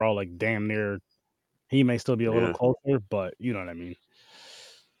we're all like damn near. He may still be a little Yeah. closer, but you know what I mean.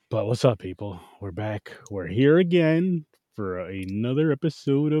 But what's up, people? We're back. We're here again for another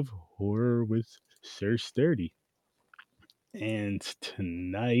episode of Horror with Sir Sturdy. And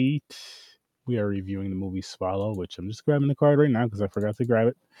tonight we are reviewing the movie Swallow, which I'm just grabbing the card right now because I forgot to grab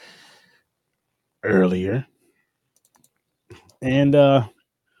it earlier. And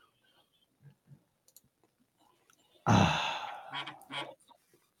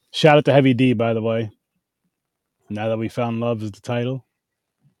shout out to Heavy D, by the way. Now that we found love is the title,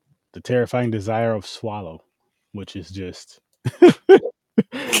 the terrifying desire of Swallow, which is just now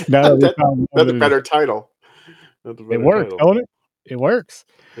that we That, found love, that's a better title. That's a it better works, title. don't it? It works.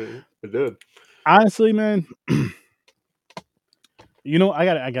 It did. Honestly, man, you know, I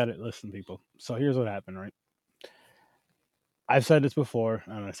got it. Listen, people. So here's what happened, right? I've said this before.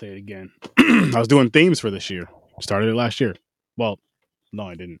 I'm gonna say it again. I was doing themes for this year. Started it last year. Well, no,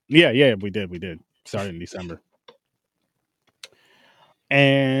 I didn't. Yeah, we did. We did. Started in December.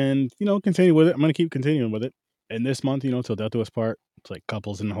 And, you know, continue with it. I'm gonna keep continuing with it. And this month, you know, till death do us part, it's like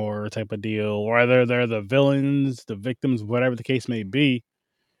couples in horror type of deal. Whether they're the villains, the victims, whatever the case may be.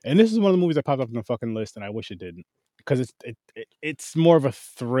 And this is one of the movies that popped up on the fucking list, and I wish it didn't. Because it's more of a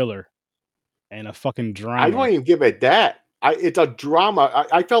thriller and a fucking I drama. don't even give it that. It's a drama.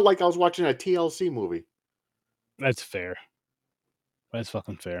 I felt like I was watching a TLC movie. That's fair. That's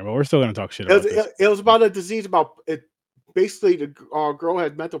fucking fair. But we're still gonna talk shit about this. It was about a disease. About it. Basically, the girl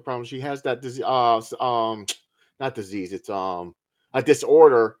had mental problems. She has that disease. Not disease. It's a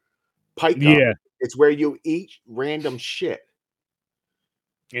disorder. Pica. Yeah. It's where you eat random shit.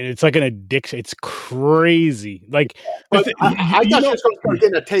 And it's like an addiction. It's crazy. Like, But I thought she know, was going to start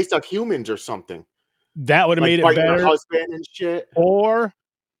getting a taste of humans or something. that would have Like made it biting her better. husband and shit. Or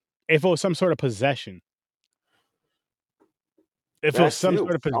if it was some sort of possession. If it was some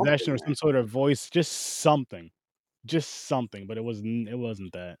sort of possession or some sort of voice, just something, but it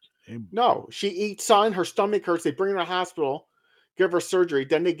wasn't that. No, she eats something. Her stomach hurts. They bring her to the hospital, give her surgery.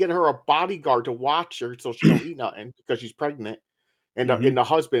 Then they get her a bodyguard to watch her so she don't eat nothing because she's pregnant. And the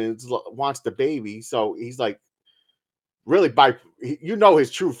husband wants the baby, so he's like, really, you know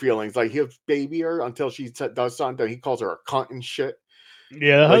his true feelings. Like he'll baby her until she does something. He calls her a cunt and shit.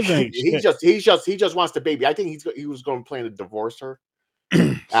 Yeah, the Like husband. he just wants the baby. I think he was going to plan to divorce her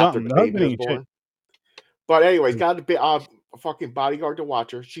after the baby was born. But anyways, got a fucking bodyguard to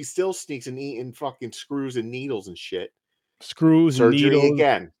watch her. She still sneaks and eating fucking screws and needles and shit. Screws, Surgery needles,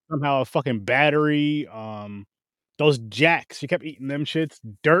 again. somehow a fucking battery. Those jacks. She kept eating them shits.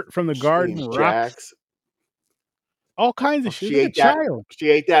 Dirt from the garden, rocks, jacks, all kinds of shit. She ate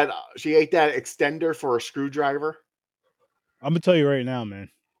that. She ate that extender for a screwdriver. I'm gonna tell you right now, man.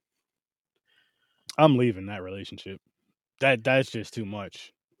 I'm leaving that relationship. That's just too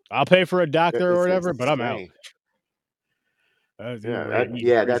much. I'll pay for a doctor or whatever, but I'm out.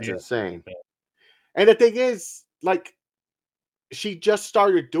 That's insane. And the thing is, like, she just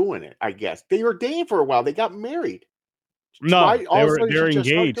started doing it. I guess they were dating for a while. They got married. No, they were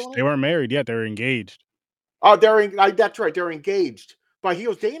engaged. They weren't married yet. They were engaged. Oh, that's right. They're engaged. But he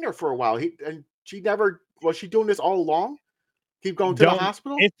was dating her for a while. She never was. She doing this all along? Keep going to the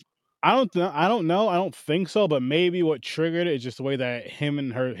hospital. I don't know. I don't think so. But maybe what triggered it is just the way that him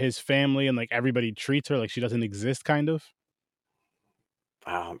and his family, and like everybody treats her like she doesn't exist, kind of.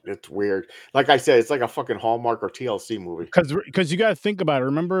 It's weird. Like I said, it's like a fucking Hallmark or TLC movie. Because you got to think about it.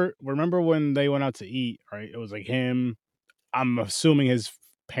 Remember when they went out to eat? Right, it was like him. I'm assuming his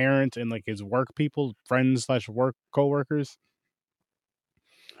parents and like his work people, friends / work coworkers.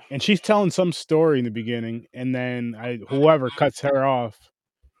 And she's telling some story in the beginning, and then whoever cuts her off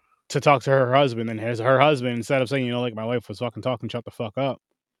to talk to her husband, and her husband, instead of saying, you know, like, my wife was fucking talking, shut the fuck up,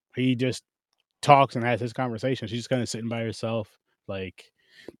 he just talks and has his conversation. She's just kind of sitting by herself, like,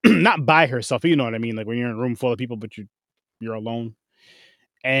 not by herself, you know what I mean? Like when you're in a room full of people, but you're alone.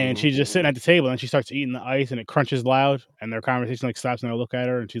 And she's just sitting at the table, and she starts eating the ice, and it crunches loud, and their conversation like stops, and I look at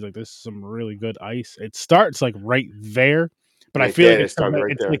her, and she's like, "This is some really good ice." It starts like right there, but I feel like it's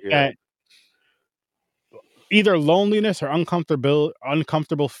like that either loneliness or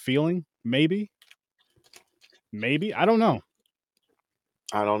uncomfortable feeling. Maybe I don't know.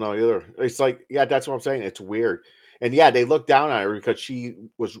 I don't know either. It's like, yeah, that's what I'm saying. It's weird. And yeah, they look down on her because she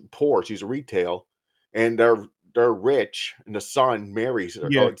was poor. She's retail, and they're rich, and the son marries her,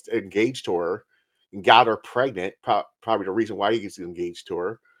 engaged to her, and got her pregnant. Probably the reason why he's engaged to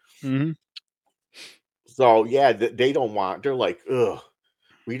her. Mm-hmm. So yeah, they don't want. They're like, ugh,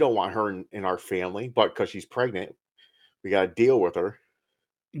 we don't want her in our family, but because she's pregnant, we got to deal with her.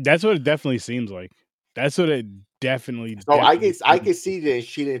 That's what it definitely seems like. That's what it definitely, So I definitely. guess I could see that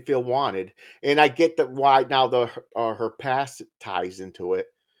she didn't feel wanted, and I get that why now her past ties into it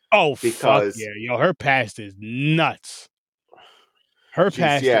Oh fuck because yeah, yo, her past is nuts. Her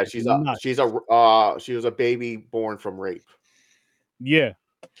past is nuts. she was a baby born from rape. Yeah,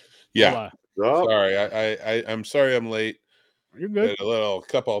 no Yeah. lie. Yup, Sorry. I'm sorry I'm late. You're I good. had a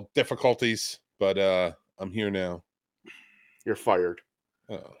couple difficulties, but I'm here now. you're fired.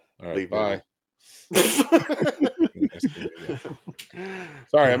 Oh, all right. Leave me Bye. alone. Nice to meet you.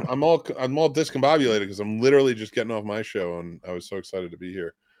 Sorry, I'm all discombobulated because I'm literally just getting off my show, and I was so excited to be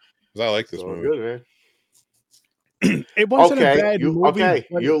here because I like this So movie. good, man. It wasn't a bad movie,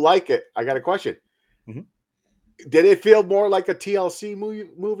 but You like it. I got a question. Mhm. Did it feel more like a TLC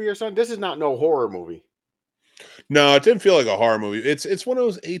movie or something? This is not no horror movie. No, it didn't feel like a horror movie. It's one of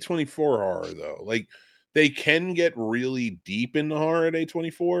those A24 horror though. Like they can get really deep into horror at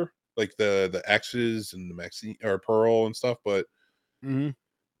A24, like the X's and the Maxine or Pearl and stuff, but Mhm.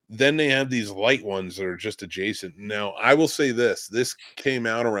 then they have these light ones that are just adjacent. Now, I will say this came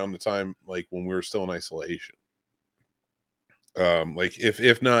out around the time like when we were still in isolation. Like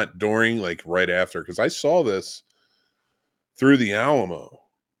if not during, like right after, because I saw this through the Alamo.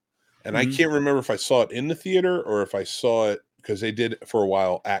 And I Mhm. can't remember if I saw it in the theater or if I saw it because they did it for a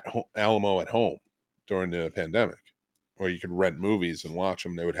while at Alamo at home during the pandemic, where you could rent movies and watch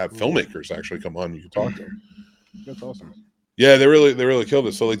them. They would have filmmakers actually come on. You could talk to them. That's awesome. Yeah, they really killed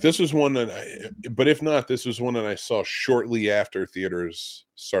it. So like this was one that but if not, this was one that I saw shortly after theaters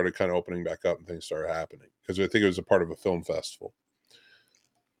started kind of opening back up and things started happening because I think it was a part of a film festival.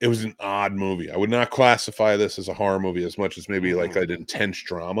 It was an odd movie. I would not classify this as a horror movie as much as maybe like an intense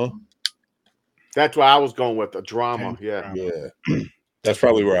drama. That's why I was going with the drama. Intense Yeah. drama. Yeah. That's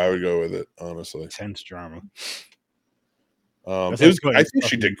probably where I would go with it, honestly. Intense drama. I think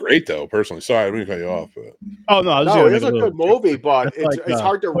she did great though, personally. Sorry, I didn't cut you off, but Oh no, No, it's a good movie, but That's it's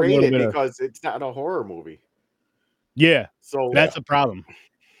hard to put a rate little it bit of because it's not a horror movie. yeah. So That's a problem.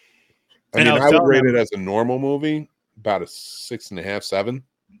 I And mean, I was I would telling rate them- it as a normal movie, about a 6.5, 7.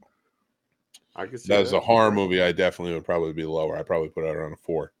 I can see That was that. a horror movie. I definitely would probably be lower. I probably put it around a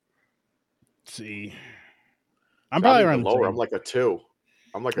 4. see. I'm Not probably even around the lower. same. I'm like a 2.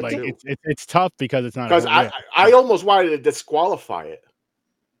 I'm like a Like 2. it's tough because it's not a Because horror. Yeah. I almost wanted to disqualify it.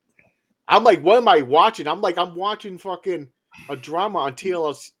 I'm like, what am I watching? I'm watching fucking a drama on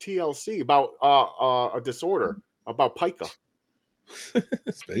TLC about a disorder about pica.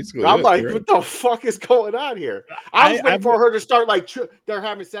 That's basically I'm it. like, You're what the fuck is going on here? I was waiting for her to start like they're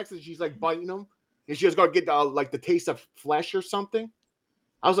having sex and she's like biting them, and she was gonna get like the taste of flesh or something.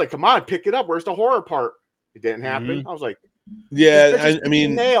 I was like, come on, pick it up. Where's the horror part? It didn't happen. I was like, yeah, this bitch is I mean,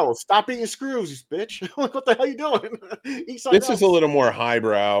 eating nails. Stop eating screws, bitch. Like, what the hell are you doing? this is a little more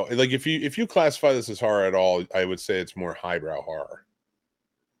highbrow. Like if you classify this as horror at all, I would say it's more highbrow horror.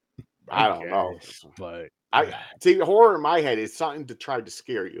 I don't know, but I see horror in my head is something to try to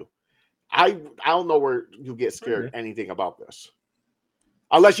scare you. I don't know where you get scared anything about this,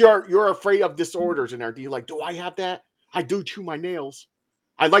 unless you're afraid of disorders in there. Do you like? Do I have that? I do chew my nails.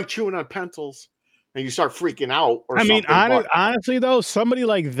 I like chewing on pencils, and you start freaking out. Or I mean, something. honestly though, somebody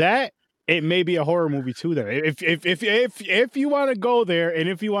like that, it may be a horror movie too. Then, if you want to go there and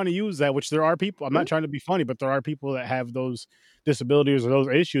if you want to use that, which there are people, I'm not trying to be funny, but there are people that have those disabilities or those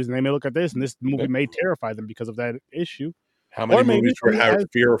issues, and they may look at this, and this movie may terrify them because of that issue. How many movies have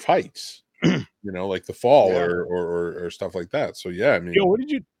fear of heights? Like The Fall or stuff like that. So yeah, I mean, yo,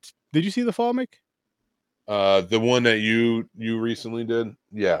 did you see The Fall, Mick? The one that you recently did,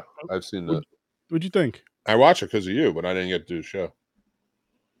 yeah, I've seen that. What'd you think? I watched it because of you, but I didn't get to do the show.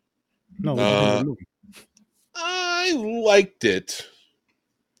 No, what'd you think of the movie? I liked it.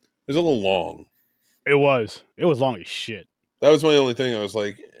 It was a little long. It was long as shit. That was my only thing. I was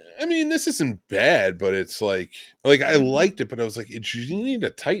like, I mean, this isn't bad, but it's like I liked it, but I was like, you need to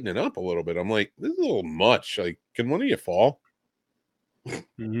tighten it up a little bit. I'm like, this is a little much. Like, can one of you fall?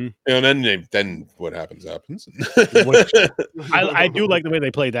 Mm-hmm. And then what happens. I do like the way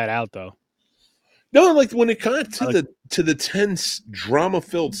they played that out, though. No, like when it got to the tense drama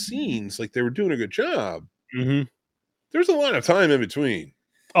filled scenes, like they were doing a good job. Mm-hmm. There's a lot of time in between.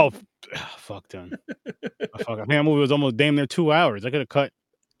 Oh, fuck done. That movie was almost damn near 2 hours. I could have cut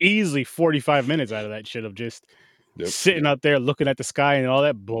easily 45 minutes out of that shit of just sitting out there looking at the sky and all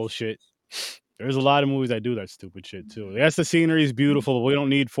that bullshit. There's a lot of movies that do that stupid shit too. Yes, the scenery is beautiful, but we don't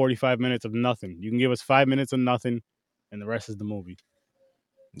need 45 minutes of nothing. You can give us 5 minutes of nothing, and the rest is the movie.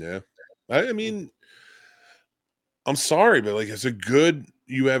 Yeah, I mean, I'm sorry, but like,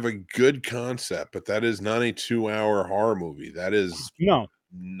 you have a good concept, but that is not a 2-hour horror movie. That is no.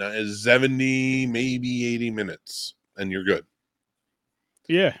 70, maybe 80 minutes, and you're good.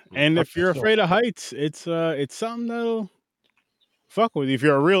 Yeah, and if you're So- afraid of heights, it's something that'll fuck with you. If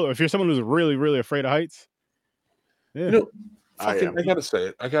you're someone who's really, really afraid of heights, yeah. You know, I fucking, am. I gotta say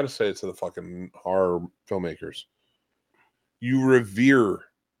it. I gotta say it to the fucking horror filmmakers. You revere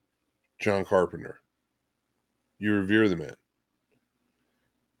John Carpenter. You revere the man.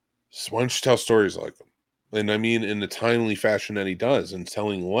 So why don't you tell stories like them? And I mean, in the timely fashion that he does, and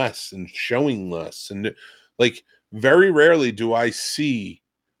telling less and showing less. And like, very rarely do I see.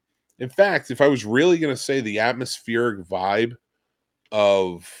 In fact, if I was really going to say the atmospheric vibe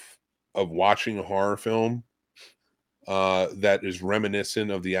of watching a horror film that is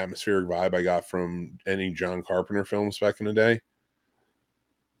reminiscent of the atmospheric vibe I got from any John Carpenter films back in the day,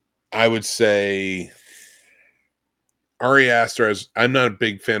 I would say Ari Aster, I'm not a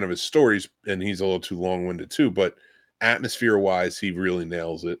big fan of his stories, and he's a little too long-winded too, but atmosphere-wise, he really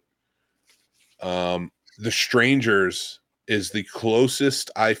nails it. The Strangers is the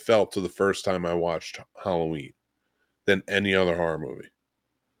closest I felt to the first time I watched Halloween than any other horror movie.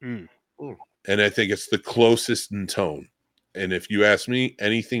 Mm. And I think it's the closest in tone. And if you ask me,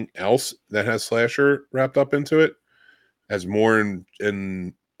 anything else that has slasher wrapped up into it has more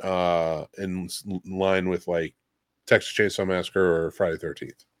in line with like Texas Chainsaw Massacre or Friday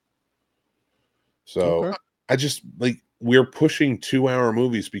 13th. So Okay. I just like, we're pushing 2-hour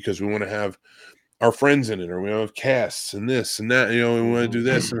movies because we want to have our friends in it, or we want to have casts and this and that, you know, we want to do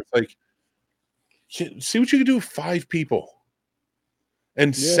this. And it's like, see what you can do with 5 people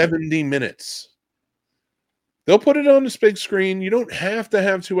and 70 minutes. They'll put it on this big screen. You don't have to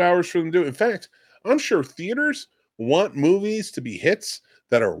have 2 hours for them to do it. In fact, I'm sure theaters want movies to be hits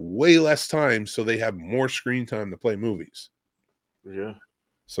that are way less time, so they have more screen time to play movies. Yeah.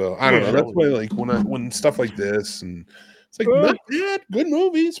 So I don't Yeah. know. That's why, like, when stuff like this, and it's like not bad, good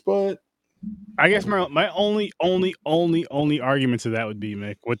movies, but I guess my only argument to that would be,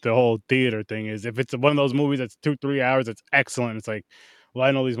 Mick, with the whole theater thing is if it's one of those movies that's 2-3 hours, that's excellent. It's like, well,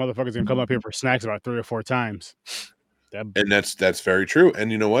 I know these motherfuckers gonna come up here for snacks about 3 or 4 times. and that's very true.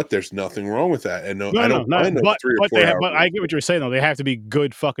 And you know what? There's nothing wrong with that. And I don't mind those but 3 or 4 hours. but I get what you're saying though. They have to be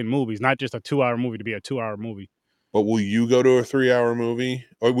good fucking movies, not just a 2-hour movie to be a 2-hour movie. But will you go to a 3-hour movie,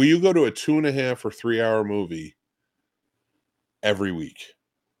 or will you go to a 2.5 or 3-hour movie every week?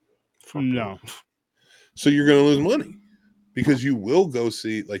 No. So you're going to lose money because you will go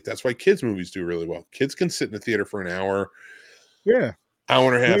see, like, that's why kids movies do really well. Kids can sit in the theater for an hour, Yeah,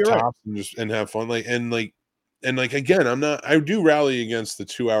 hour and a half you're tops, right. and have fun. Like again, I do rally against the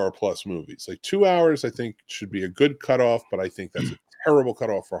 2-hour plus movies. Like 2 hours, I think should be a good cutoff, but I think that's a terrible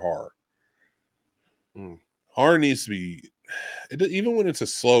cutoff for horror. Horror needs to be, even when it's a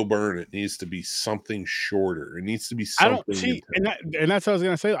slow burn, it needs to be something shorter. It needs to be I something. don't see, and that's what I was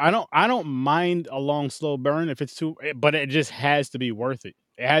gonna say. I don't mind a long slow burn if it's too, but it just has to be worth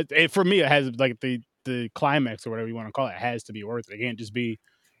it. For me, it has like the climax or whatever you want to call it has to be worth it. It can't just be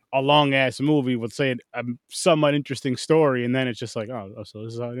a long ass movie with say a somewhat interesting story, and then it's just like, oh, so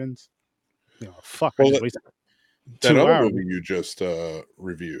this is how it ends. You know, fuck. I Well, just wasted that 2 other hours. movie you just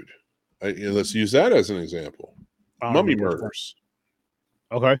reviewed, let's use that as an example. Mummy Murders.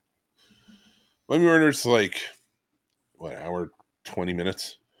 Okay. Mummy Murders, like, what, hour 20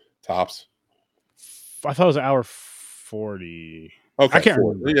 minutes tops? I thought it was an hour 40. Okay, I can't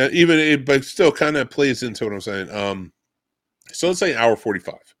remember. Yeah, even it, but still kind of plays into what I'm saying. So let's say hour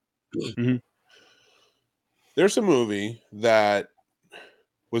 45. Mm-hmm. There's a movie that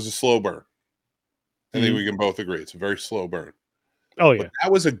was a slow burn. I think we can both agree it's a very slow burn. Oh yeah, but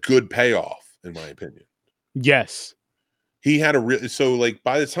that was a good payoff, in my opinion. yes. He had so like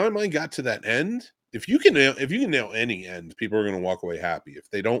by the time I got to that end, if you can nail any end, people are going to walk away happy. If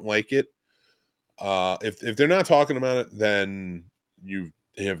they don't like it, if they're not talking about it, then you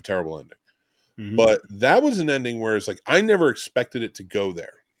have a terrible ending. Mm-hmm. But that was an ending where it's like I never expected it to go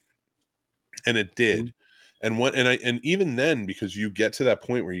there, and it did. Mm-hmm. And even then, because you get to that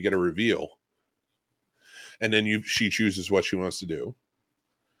point where you get a reveal, and then she chooses what she wants to do,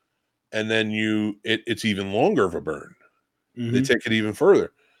 and then it's even longer of a burn. Mm-hmm. They take it even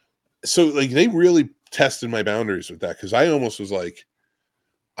further. So like they really tested my boundaries with that, because I almost was like,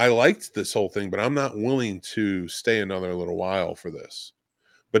 I liked this whole thing, but I'm not willing to stay another little while for this.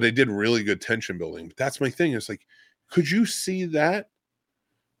 But they did really good tension building. But that's my thing. It's like, could you see that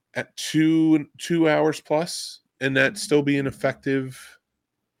at 2 hours plus and that still be an effective?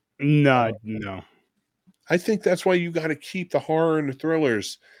 No. I think that's why you got to keep the horror and the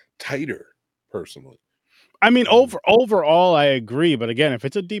thrillers tighter, personally. I mean, overall, I agree. But again, if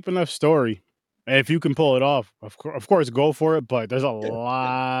it's a deep enough story, And if you can pull it off, of course, go for it. But there's a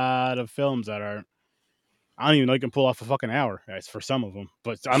lot of films that are. I don't even know you can pull off a fucking hour. That's for some of them.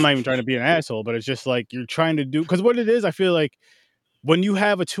 But I'm not even trying to be an asshole. But it's just like you're trying to do because what it is, I feel like when you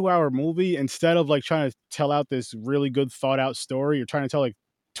have a 2-hour movie, instead of like trying to tell out this really good thought out story, you're trying to tell like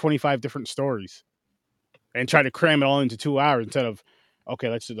 25 different stories and try to cram it all into 2 hours instead of okay,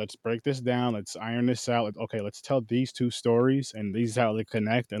 let's break this down, let's iron this out. Okay, let's tell these two stories and these is how they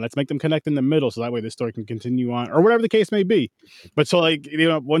connect, and let's make them connect in the middle so that way the story can continue on or whatever the case may be. But so like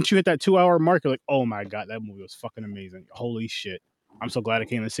once you hit that 2-hour mark, you're like, oh my god, that movie was fucking amazing. Holy shit. I'm so glad I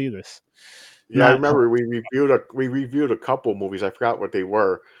came to see this. Yeah, I remember we reviewed a couple movies. I forgot what they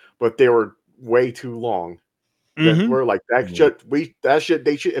were, but they were way too long. That we're like that should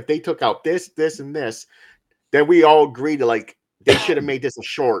they should if they took out this, and this, then we all agree to like they should have made this a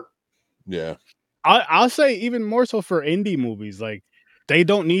short. Yeah. I'll say even more so for indie movies, like they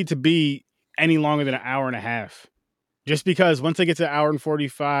don't need to be any longer than an hour and a half. Just because once they get to an hour and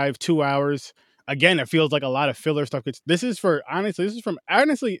 45, 2 hours, again, it feels like a lot of filler stuff. This is from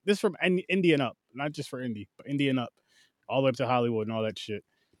indie and up, not just for indie, but indie and up, all the way up to Hollywood and all that shit.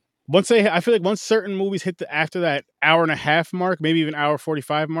 I feel like once certain movies hit after that hour and a half mark, maybe even hour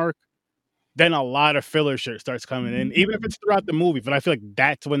 45 mark, then a lot of filler shit starts coming in, even if it's throughout the movie. But I feel like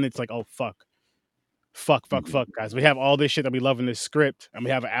that's when it's like, oh, fuck, guys. We have all this shit that we love in this script, and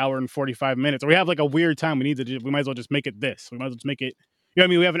we have an hour and 45 minutes, or we have like a weird time. We might as well just make it this. We might as well just make it, you know what I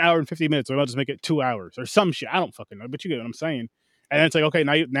mean? We have an hour and 50 minutes, so we might as well just make it 2 hours or some shit. I don't fucking know, but you get what I'm saying. And then it's like, okay,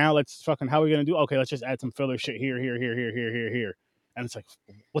 now let's fucking, how are we going to do? Okay, let's just add some filler shit here. And it's like,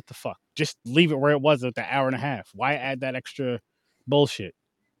 what the fuck? Just leave it where it was at the hour and a half. Why add that extra bullshit?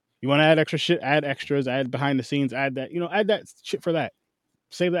 You want to add extra shit? Add extras, add behind the scenes, add that, add that shit for that.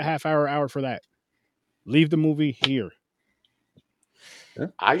 Save that half hour for that. Leave the movie here.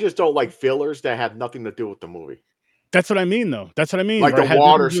 I just don't like fillers that have nothing to do with the movie. That's what I mean, though. That's what I mean. Like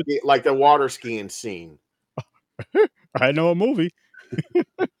the water skiing scene. I know a movie.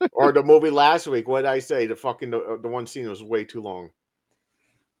 Or the movie last week. What did I say? The one scene was way too long.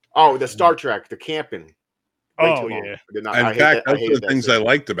 Oh, the Star Trek, the camping. Way too long. Yeah. In fact, those are the things I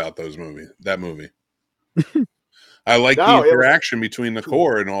liked about that movie. I like the interaction between the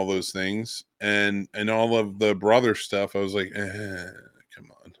core and all those things, and all of the brother stuff. I was like, come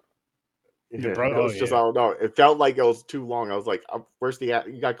on. Yeah, it was just, I don't know. It felt like it was too long. I was like, where's you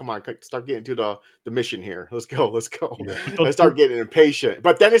gotta come on, start getting to the mission here. Let's go. Yeah. I started getting impatient,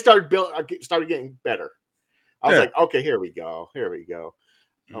 but then it started getting better. I was like, okay, here we go.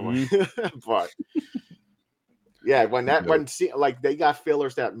 Mm-hmm. But yeah, when they got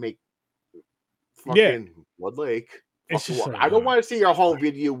fillers that make fucking Blood Lake. I don't want to see your home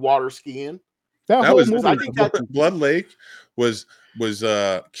video water skiing. That was movie, I think Blood Lake was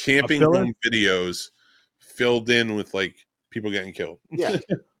camping home videos filled in with like people getting killed. Yeah.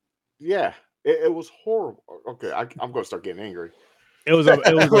 Yeah. It was horrible. Okay, I'm gonna start getting angry. It was a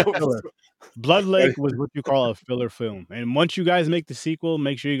filler. Blood Lake was what you call a filler film. And once you guys make the sequel,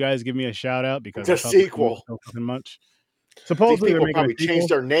 make sure you guys give me a shout out because the sequel so fucking much. Supposedly these people probably changed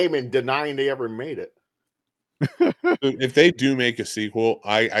their name and denying they ever made it. If they do make a sequel,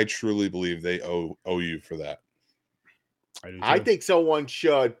 I truly believe they owe you for that. I think someone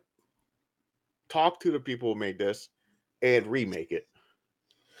should talk to the people who made this and remake it.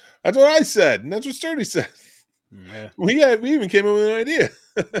 That's what I said, and that's what Sturdy said. Yeah. We even came up with an idea.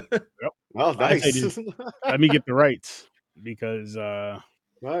 Yep. Oh, nice. Let me get the rights because nice.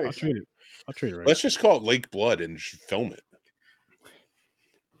 I'll treat it right. Let's just call it Lake Blood and film it.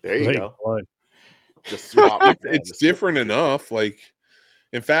 There you go. Blood. It's different enough. Like,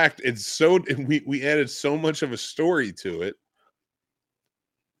 in fact, we added so much of a story to it.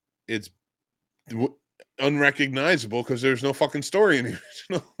 It's unrecognizable because there's no fucking story in the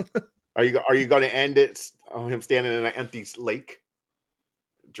original. Are you going to end it on him standing in an empty lake,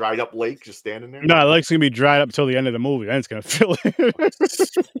 dried up lake, just standing there? No, the lake's gonna be dried up until the end of the movie. Then it's gonna fill it.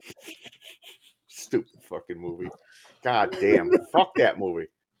 Stupid fucking movie. God damn! Fuck that movie.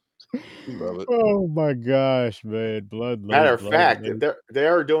 Love it. Oh my gosh, man! Blood. Matter of fact, they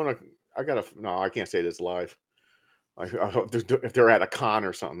are doing I can't say this live. If they're at a con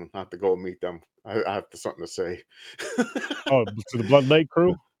or something, I have to go and meet them. I have something to say. Oh, to the Blood Lake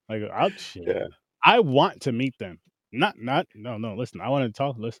crew. Like, yeah. I want to meet them. No. Listen, I want to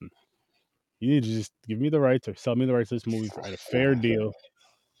talk. Listen, you need to just give me the rights or sell me the rights to this movie at a fair deal,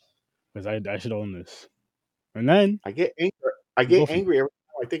 because I should own this. And then I get angry. Angry every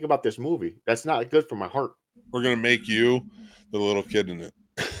time I think about this movie. That's not good for my heart. We're gonna make you the little kid in it.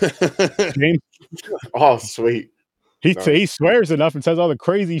 Oh, sweet. He swears enough and says all the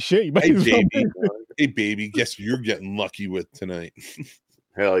crazy shit. You might Hey as well- baby, hey baby, guess you're getting lucky with tonight.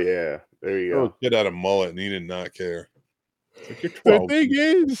 Hell yeah. There you Oh, go. kid had a mullet and he did not care. It's like, you're The 12. thing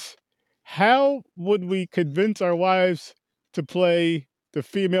is, how would we convince our wives to play the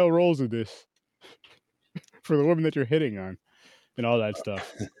female roles of this for the woman that you're hitting on and all that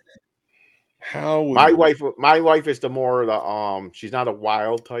stuff? How would My wife is the more the she's not a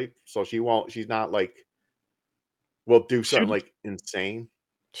wild type, so she's not like will do something like insane.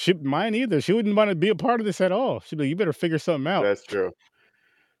 Mine either. She wouldn't want to be a part of this at all. She'd be like, you better figure something out. That's true.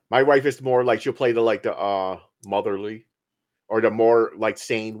 My wife is more like she'll play the motherly or the more like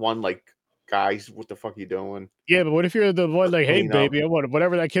sane one, like guys, what the fuck you doing? Yeah, but what if you're the one like, hey, You know. baby,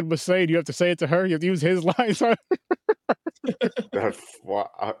 whatever that kid was saying, you have to say it to her. You have to use his lines on her.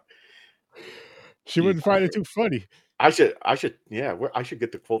 She wouldn't find it too funny. I should I should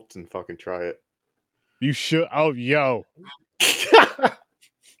get the quotes and fucking try it. You should. Oh, yo,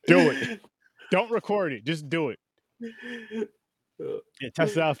 do it. Don't record it. Just do it. Yeah,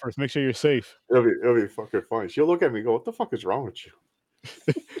 test it out first. Make sure you're safe. It'll be fucking funny. She'll look at me and go, what the fuck is wrong with you?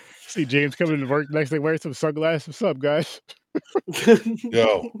 See James coming to work next day wearing some sunglasses. What's up, guys?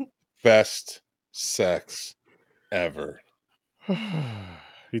 Yo, best sex ever.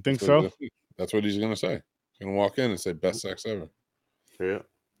 You think so? That's what he's gonna say. He's gonna walk in and say best sex ever. Yeah.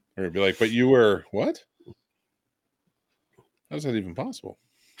 Or he'd be like, but you were what? How's that even possible?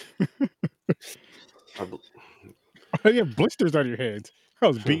 You have blisters on your hands. I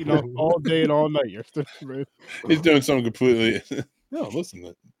was beating off all day and all night yesterday, man. He's doing something completely. No,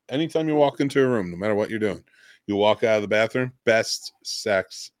 listen. Anytime you walk into a room, no matter what you're doing, you walk out of the bathroom, best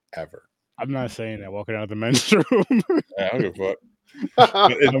sex ever. I'm not saying that walking out of the men's room. Yeah, I don't give a fuck.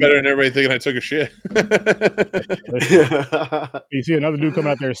 It's better than everybody thinking I took a shit. You see another dude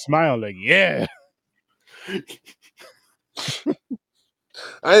coming out there smiling like, yeah.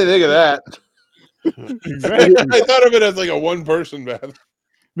 I didn't think of that. Exactly. I thought of it as like a one-person bathroom.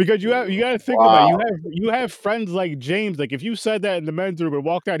 Because you got to think about it. You have friends like James. Like if you said that in the men's room and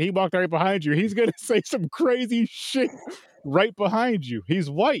walked out, he walked out right behind you. He's gonna say some crazy shit right behind you. He's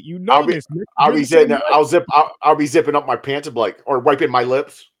white. You know this. I'll be zipping up my pants and like, or wiping my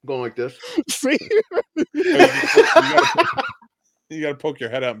lips, going like this. See, you gotta poke your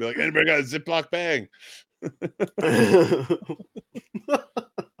head out and be like, anybody got a Ziploc bag?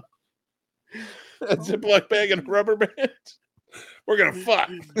 A Ziploc bag and a rubber band. We're gonna fuck.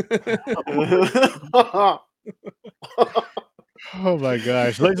 Oh my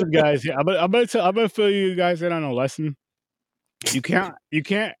gosh! Listen, guys, I'm gonna fill you guys in on a lesson. You can't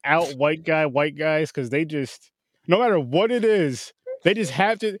out white guys because they just, no matter what it is, they just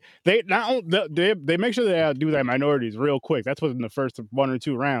have to. They make sure they outdo their minorities real quick. That's within the first 1 or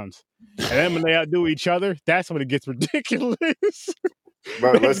 2 rounds, and then when they outdo each other, that's when it gets ridiculous.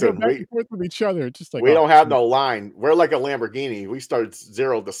 But listen, back and forth with each other. It's just like we don't have no line. We're like a Lamborghini. We start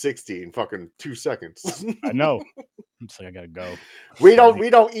 0 to 60 in fucking 2 seconds. I know. I'm just like, I gotta go. We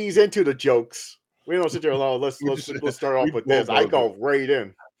don't ease into the jokes. We don't sit there alone. Let's start off with this. I go right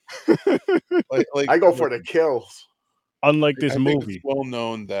in. like I go for the kills. Unlike this movie, it's well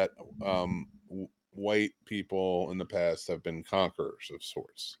known that white people in the past have been conquerors of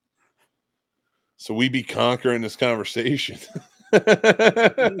sorts. So we be conquering this conversation.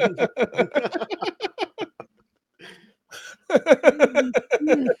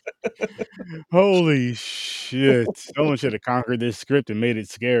 Holy shit! Someone should have conquered this script and made it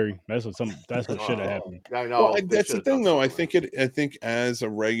scary. That's what should have happened. I know. Well, that's the thing, though. I think as a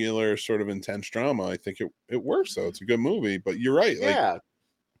regular sort of intense drama, I think it works. Though it's a good movie. But you're right. Like, Yeah.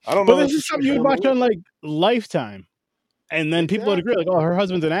 I don't know. But this is something you would watch on like Lifetime, and then people would agree, like, "Oh, her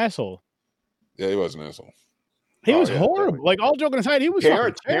husband's an asshole." Yeah, he was an asshole. He was horrible. Definitely. Like, all joking aside, he was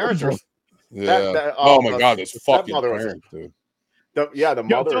parents. Yeah. Oh my god, this fucking parents, dude. The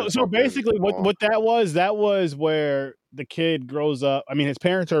mother. So basically, what that was where the kid grows up. I mean, his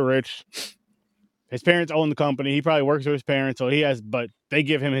parents are rich. His parents own the company. He probably works with his parents, so but they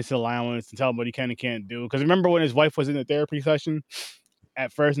give him his allowance and tell him what he can and can't do. Because remember when his wife was in the therapy session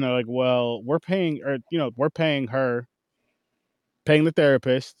at first, and they're like, "Well, we're paying her, paying the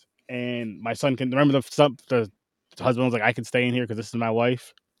therapist, and my son can." Remember the husband was like, "I can stay in here because this is my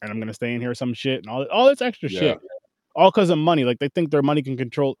wife, and I'm gonna stay in here," or some shit, and all this extra shit. All because of money. Like, they think their money can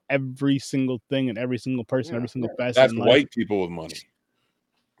control every single thing and every single person, every single facet. That's white people with money.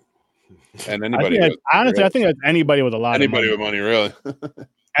 And anybody. I think that's anybody with a lot of money. Anybody with money, really.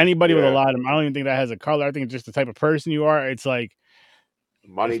 Anybody with a lot of money. I don't even think that has a color. I think it's just the type of person you are. It's like,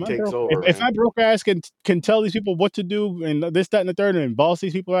 money takes over. If my broke ass can tell these people what to do and this, that, and the third, and boss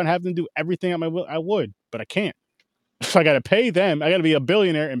these people around, have them do everything at my will, I would. But I can't. So I got to pay them. I got to be a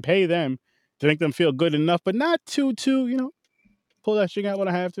billionaire and pay them to make them feel good enough, but not to pull that shit out when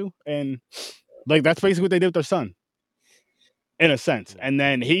I have to. And like that's basically what they did with their son, in a sense. And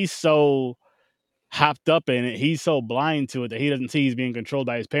then he's so hopped up in it, he's so blind to it that he doesn't see he's being controlled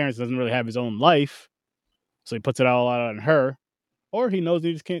by his parents. Doesn't really have his own life, so he puts it all out on her. Or he knows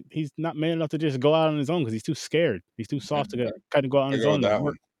he just can't. He's not man enough to just go out on his own because he's too scared. He's too soft to kind of go out on his own. That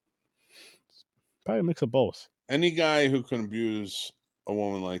one. Probably a mix of both. Any guy who can abuse a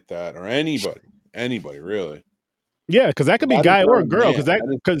woman like that, or anybody really. Yeah, because that could be guy or girl. Because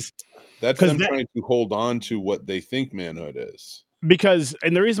that's them trying to hold on to what they think manhood is. Because,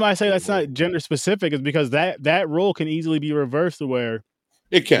 and the reason why I say that's not gender specific is because that role can easily be reversed to where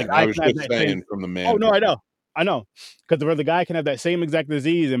it can. I was just saying from the man. Oh no, I know, because where the guy can have that same exact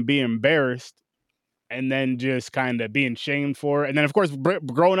disease and be embarrassed, and then just kind of being shamed for it, and then of course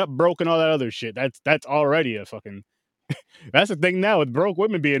growing up broke and all that other shit. That's already a fucking. That's the thing now with broke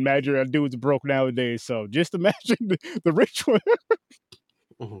women being mad at dudes broke nowadays. So just imagine the rich one.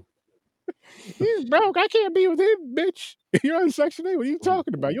 He's broke. I can't be with him, bitch. You're on Section 8. What are you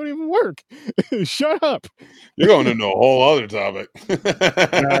talking about? You don't even work. Shut up. You're going into a whole other topic.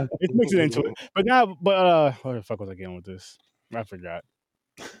 It's mixing into it. But where the fuck was I getting with this? I forgot.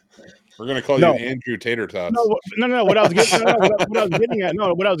 We're gonna call you Andrew Tater Tots. No. What I was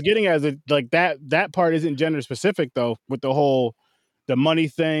getting at is that, like that part isn't gender specific though, with the money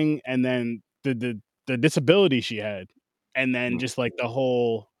thing, and then the disability she had, and then just like the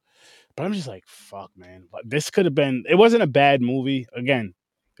whole. But I'm just like, fuck, man. This could have been. It wasn't a bad movie. Again,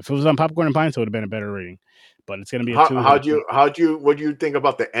 if it was on Popcorn and Pints, it would have been a better rating. But it's gonna be a 2. What do you think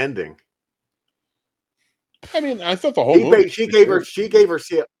about the ending? I mean, I thought the whole movie. She gave her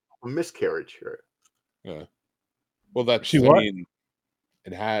a miscarriage. Yeah. Well, that's. It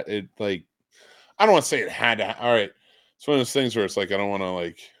had it like. I don't want to say it had to. All right, it's one of those things where it's like I don't want to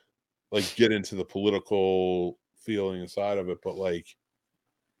like get into the political feeling inside of it, but like.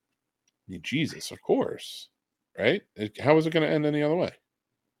 Jesus, of course, right? How is it going to end any other way?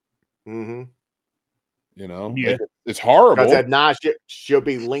 Mm-hmm. You know, yeah. It's horrible. Because now she'll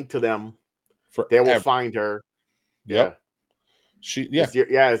be linked to them. They will find her. Yep. Yeah.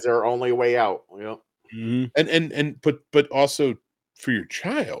 It's their only way out. Yep. Mm-hmm. But also for your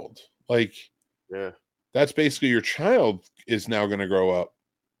child, like, that's basically your child is now going to grow up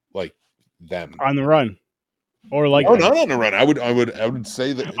like them on the run. Or like not on the run. I would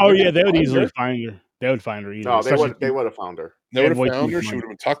say that. Oh yeah, they would easily find her. They would find her easily. No, they would have found her. They would have found her. She would have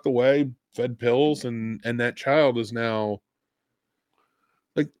been tucked away, fed pills, and that child is now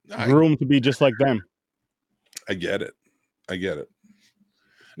like groomed to be just like them. I get it.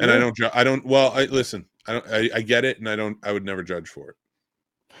 And I listen. I get it, and I would never judge for it.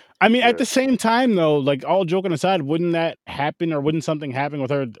 I mean, at the same time, though, like all joking aside, wouldn't that happen, or wouldn't something happen with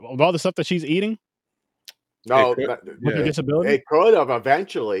her with all the stuff that she's eating? No, with her disability, it could have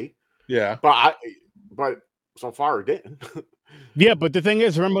eventually. Yeah, but so far it didn't. Yeah, but the thing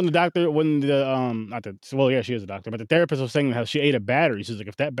is, remember when she is a doctor, but the therapist was saying how she ate a battery. She's like,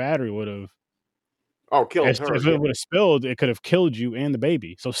 if that battery would have killed her, if it would have spilled, it could have killed you and the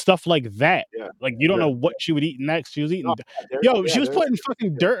baby. So stuff like that, like you don't know what she would eat next. She was eating, she was putting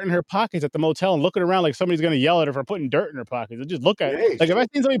fucking dirt in her pockets at the motel and looking around like somebody's gonna yell at her for putting dirt in her pockets. And just look at it. Like if I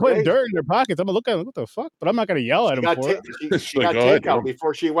see somebody putting dirt in their pockets, I'm gonna look at them, what the fuck? But I'm not gonna yell at them for it. She got takeout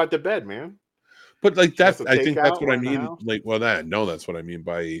before she went to bed, man. But like that's, I think that's what I mean. Like, that's what I mean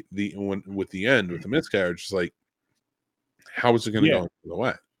by with the end with the miscarriage. It's like, how is it going to go the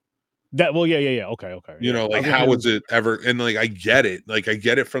way? Okay. You know, like how was it ever? And like I get it. Like I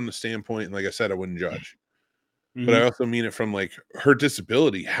get it from the standpoint, and like I said, I wouldn't judge. Mm-hmm. But I also mean it from like her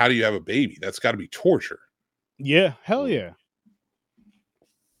disability. How do you have a baby? That's got to be torture. Yeah, hell yeah.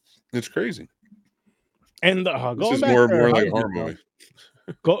 It's crazy. And this is more like a horror movie.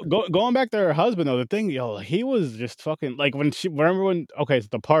 Going back to her husband though, the thing, he was just fucking like it's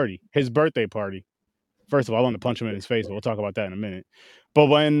the party, his birthday party. First of all, I want to punch him in his face, but we'll talk about that in a minute. But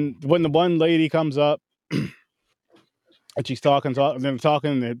when the one lady comes up and she's talking,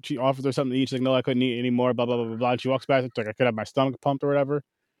 and she offers her something to eat, she's like, no, I couldn't eat anymore, blah, blah, blah, blah, blah. And she walks back, it's like, I could have my stomach pumped or whatever.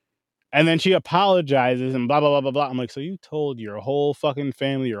 And then she apologizes and blah, blah, blah, blah, blah. I'm like, so you told your whole fucking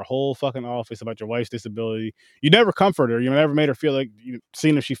family, your whole fucking office about your wife's disability. You never comforted her. You never made her feel like you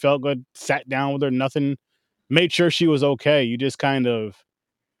seen if she felt good, sat down with her, nothing, made sure she was okay. You just kind of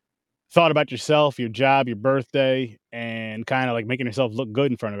thought about yourself, your job, your birthday, and kind of like making yourself look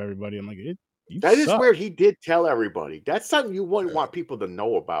good in front of everybody. I'm like, that is where he did tell everybody. That's something you wouldn't want people to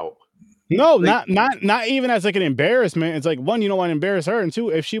know about. No, not even as like an embarrassment. It's like, one, you don't want to embarrass her, and two,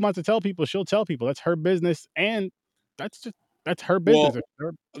 if she wants to tell people, she'll tell people. That's her business, and that's her business.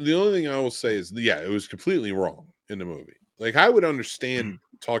 Well, the only thing I will say is, yeah, it was completely wrong in the movie. Like, I would understand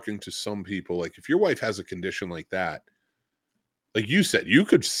talking to some people, like if your wife has a condition like that, like you said, you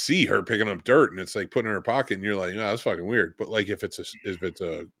could see her picking up dirt and it's like putting in her pocket, and you're like, no, that's fucking weird. But like if it's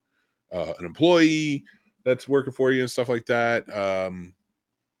a an employee that's working for you and stuff like that,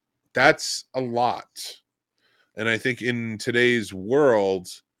 that's a lot. And I think in today's world,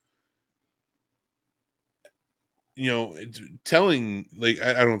 telling, like,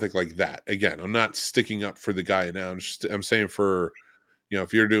 I don't think like that. Again, I'm not sticking up for the guy now. I'm saying for,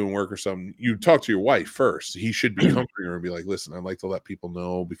 if you're doing work or something, you talk to your wife first. He should be comforting her and be like, listen, I'd like to let people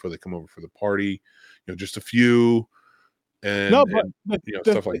know before they come over for the party, just a few, and, no, and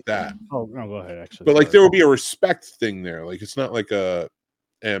stuff like that. Oh no, go ahead. Actually, But like sorry. there will be a respect thing there. Like it's not like hey,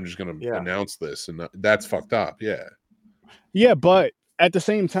 I'm just gonna Yeah. announce this, and that's fucked up. Yeah. Yeah, but at the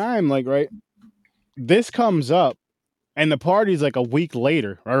same time, like, right, this comes up and the party's like a week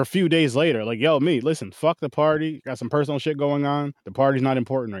later or a few days later. Like, yo, listen, fuck the party. Got some personal shit going on. The party's not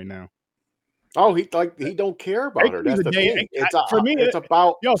important right now. Oh, he don't care about her. That's the thing. For me, it's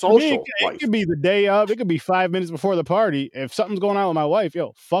about social it life. could be the day of. It could be 5 minutes before the party. If something's going on with my wife,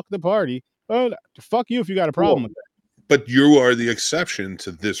 yo, fuck the party. Well, fuck you if you got a problem with that. But you are the exception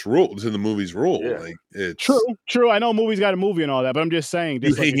to this rule, to the movie's rule. Yeah. Like it's true. I know movies got a movie and all that, but I'm just saying.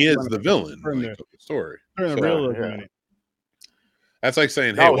 You think he is the villain of the story? Turn the real a minute. That's like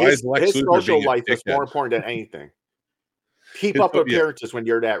saying, hey, why is Lex his Luthor social being life a is more important than anything. Keep up appearances when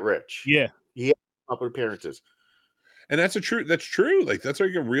you're that rich. Yeah. Up appearances. And that's true. Like that's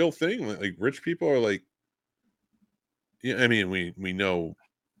like a real thing. Like rich people are like, yeah, I mean, we know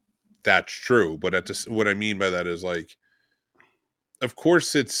that's true, but what I mean by that is like, of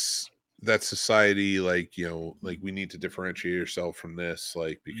course it's that society, like, like we need to differentiate yourself from this,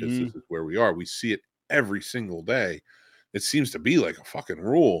 like, because this is where we are. We see it every single day. It seems to be like a fucking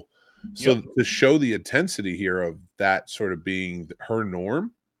rule. So to show the intensity here of that sort of being her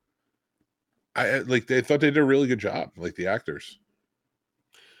norm, they thought they did a really good job, like the actors.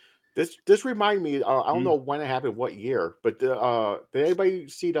 This reminded me. I don't know when it happened, what year, but did anybody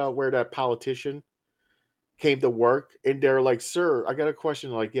see where that politician came to work and they're like, "Sir, I got a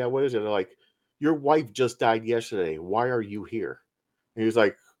question." Like, "Yeah, what is it?" They're like, "Your wife just died yesterday. Why are you here?" And he's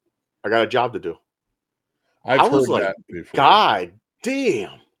like, "I got a job to do." I was heard that before. God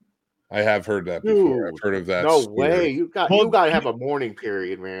damn. I have heard that before. I've heard of that. No way. You got to have a mourning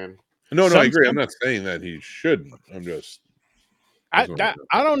period, man. No, I agree. I'm not saying that he shouldn't. I'm just. I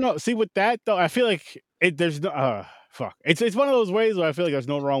don't know. See, with that though, I feel like there's no fuck. It's one of those ways where I feel like there's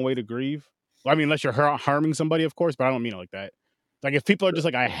no wrong way to grieve. Well, I mean, unless you're harming somebody, of course, but I don't mean it like that. Like if people are just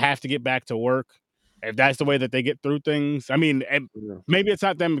like, I have to get back to work, if that's the way that they get through things, I mean, maybe it's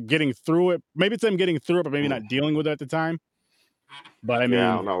not them getting through it. Maybe it's them getting through it, but maybe not dealing with it at the time. But I mean,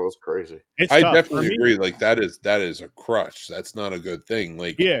 I don't know. It was crazy. I definitely agree. Like that is a crutch. That's not a good thing.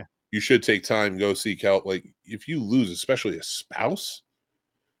 Like, yeah, you should take time, go seek help. Like if you lose, especially a spouse,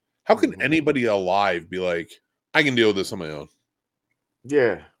 how can anybody alive be like, I can deal with this on my own?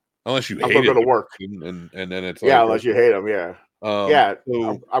 Yeah. Unless you hate I'm gonna go to work. And then it's unless you hate them, yeah.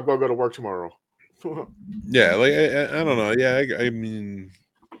 So, I'm gonna go to work tomorrow. Yeah, like I don't know. Yeah, I mean,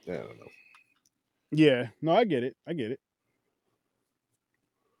 I don't know. Yeah, no, I get it.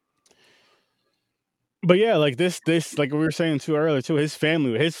 But yeah, like this, like we were saying too earlier too. His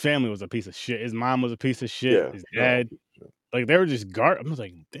family was a piece of shit. His mom was a piece of shit. Yeah, his dad, like they were just I was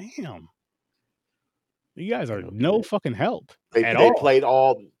like, damn, you guys are no fucking help at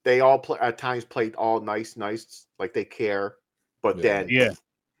all. They all at times played all nice, like they care, but then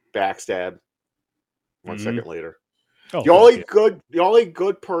backstab. 1 second later. Oh, the only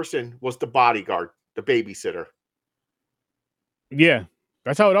good person was the bodyguard, the babysitter. Yeah,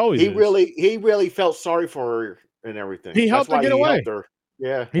 that's how it always is. He really felt sorry for her and everything. He helped her get away.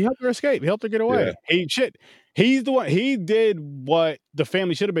 Yeah, he helped her escape. He helped her get away. Yeah. He's the one. He did what the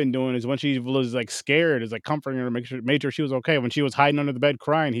family should have been doing. Is when she was like scared, is like comforting her, made sure she was okay. When she was hiding under the bed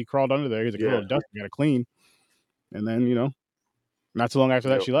crying, he crawled under there. He's like, "Oh, dust, you gotta clean." And then not so long after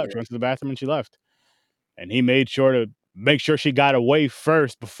that, she left. She went to the bathroom and she left. And he made sure to make sure she got away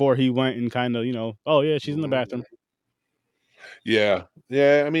first before he went and kind of, oh yeah, she's in the bathroom. Yeah.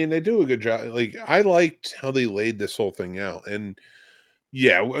 I mean, they do a good job. Like I liked how they laid this whole thing out, and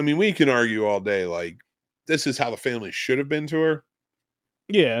yeah, I mean, we can argue all day like this is how the family should have been to her.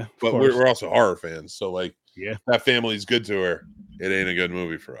 Yeah, but we're also horror fans, so like, that family's good to her. It ain't a good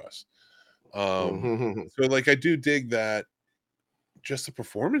movie for us. So like, I do dig that. Just the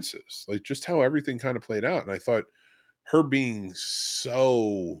performances, like just how everything kind of played out, and I thought her being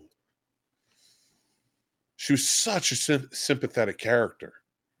so she was such a sympathetic character.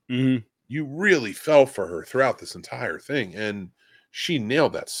 Mm-hmm. You really felt for her throughout this entire thing, and she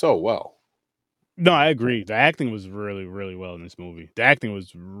nailed that so well. No, I agree. The acting was really, really well in this movie. The acting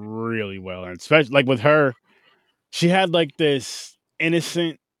was really well, and especially like with her, she had like this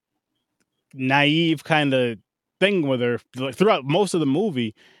innocent, naive kind of thing with her like, throughout most of the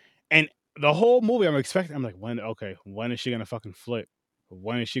movie, and the whole movie. I'm like, when? Okay, when is she gonna fucking flip?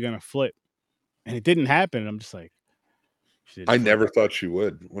 When is she gonna flip? And it didn't happen. And I'm just like, she didn't I flip. never thought she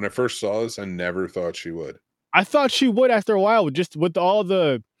would. When I first saw this, I never thought she would. I thought she would after a while, just with all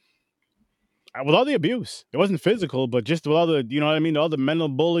the abuse. It wasn't physical, but just with all the, you know what I mean, all the mental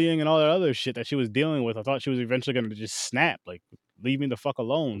bullying and all that other shit that she was dealing with. I thought she was eventually going to just snap, like, leave me the fuck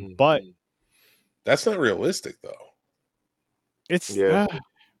alone. But That's not realistic, though. it's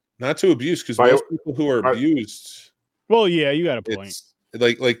not to abuse, because most people who are abused. Well, yeah, you got a point.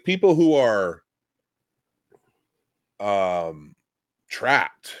 It's like people who are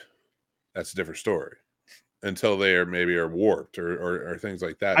trapped. That's a different story. Until they are warped or things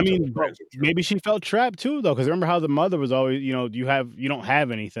like that. I mean, maybe she felt trapped too, though, because remember how the mother was always, you know, you don't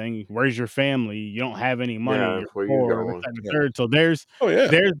have anything. Where's your family? You don't have any money. Yeah, you're poor. Third. So there's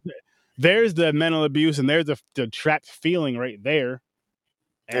the mental abuse, and there's the trapped feeling right there.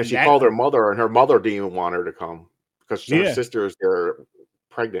 And she called her mother, and her mother didn't even want her to come because her sisters are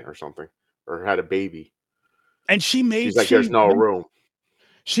pregnant or something, or had a baby. And she's like, there's no room.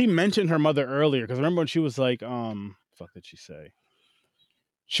 She mentioned her mother earlier, because remember when she was like, fuck did she say?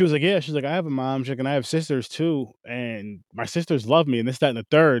 She was like, yeah, she's like, I have a mom, she's like, and I have sisters too, and my sisters love me, and this, that, and the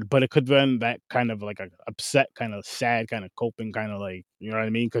third, but it could have been that kind of like a upset, kind of sad, kind of coping, kind of like, you know what I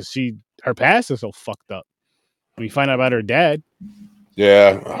mean? Because her past is so fucked up. When you find out about her dad.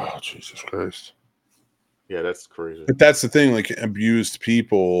 Yeah. Oh, Jesus Christ. Yeah, that's crazy. But that's the thing, like abused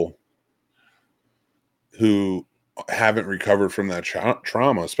people who haven't recovered from that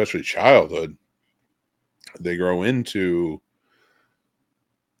trauma, especially childhood, they grow into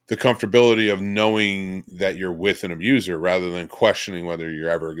the comfortability of knowing that you're with an abuser rather than questioning whether you're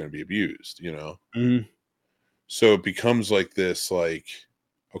ever going to be abused, you know? Mm-hmm. So it becomes like this, like,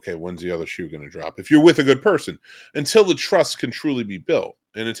 okay, when's the other shoe going to drop? If you're with a good person, until the trust can truly be built.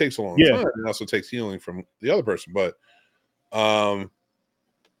 And it takes a long time. It also takes healing from the other person. But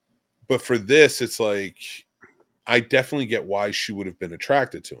for this, it's like, I definitely get why she would have been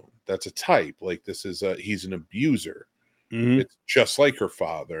attracted to him. That's a type. Like, he's an abuser. Mm-hmm. It's just like her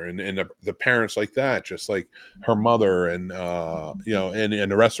father and the parents like that, just like her mother and you know,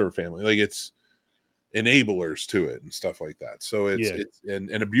 and the rest of her family. Like, it's enablers to it and stuff like that. So it's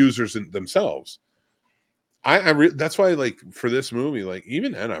abusers in themselves. That's why, like, for this movie, like,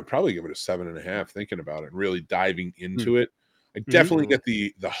 even then, I'd probably give it a 7.5. Thinking about it, and really diving into it, I definitely get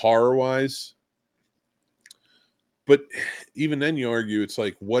the horror wise. But even then, you argue, it's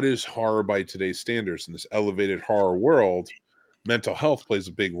like, what is horror by today's standards in this elevated horror world? Mental health plays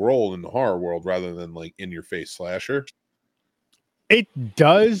a big role in the horror world rather than like in-your-face slasher. It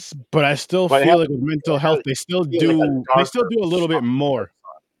does, but I still feel like with mental health, they still do a little bit more.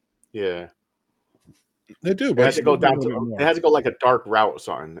 Yeah, they do. But it has to go down to it has to go like a dark route,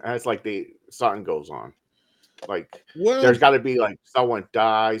 something. As like something goes on. Like, there's got to be like someone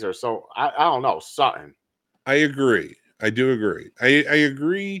dies or so. I don't know, something. I agree. I do agree. I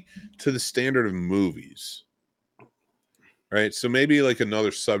agree to the standard of movies. Right. So maybe like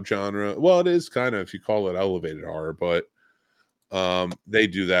another subgenre. Well, it is kind of, if you call it elevated horror, but they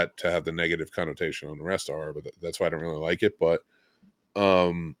do that to have the negative connotation on the rest of horror, but that's why I don't really like it. But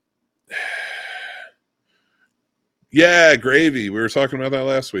yeah, Gravy. We were talking about that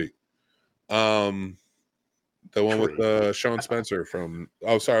last week. The one with Sean Spencer from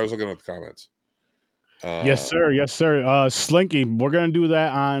I was looking at the comments. Yes, sir. Slinky, we're gonna do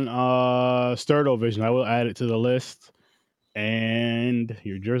that on Sterdo Vision. I will add it to the list. And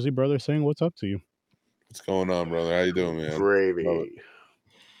your Jersey brother saying, "What's up to you?" What's going on, brother? How you doing, man? Gravy,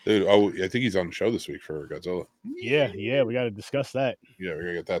 dude. Oh, I think he's on the show this week for Godzilla. Yeah, we got to discuss that. Yeah, we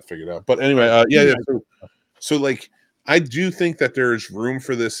gotta get that figured out. But anyway, So like, I do think that there's room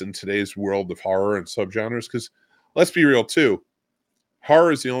for this in today's world of horror and subgenres. Because let's be real too,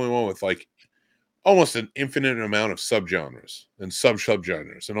 horror is the only one with like almost an infinite amount of subgenres and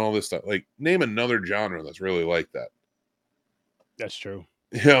subgenres and all this stuff. Like, name another genre that's really like that. That's true.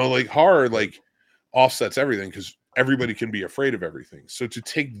 You know, like horror, like offsets everything because everybody can be afraid of everything. So to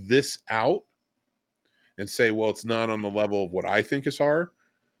take this out and say, well, it's not on the level of what I think is horror.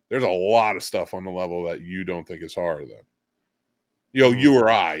 There's a lot of stuff on the level that you don't think is horror. Then, you know, you or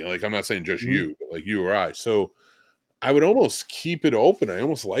I. Like, I'm not saying just you, but like you or I. So I would almost keep it open. I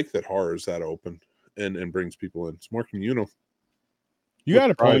almost like that horror is that open. and brings people in. It's more communal. You With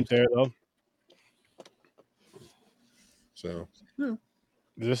got a pride. point there, though. So Is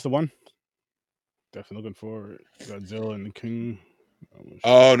this the one? Definitely looking for Godzilla and the King.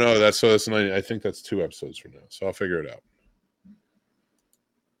 oh no, that's 90. I think that's 2 episodes from now. So I'll figure it out.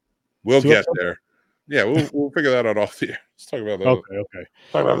 We'll 2 get episodes? there. Yeah, we'll figure that out off the air. Let's talk about that. Okay.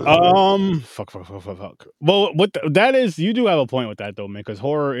 Talk about this. Fuck. Well, that is, you do have a point with that though, man, because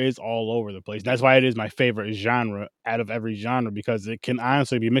horror is all over the place. That's why it is my favorite genre out of every genre, because it can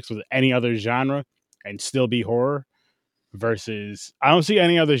honestly be mixed with any other genre and still be horror. Versus, I don't see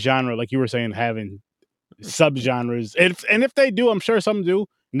any other genre, like you were saying, having subgenres. If they do, I'm sure some do.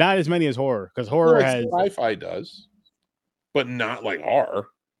 Not as many as horror, because horror Well, has sci-fi does, but not like horror.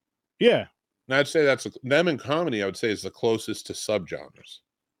 yeah. And I'd say that's them in comedy. I would say is the closest to subgenres.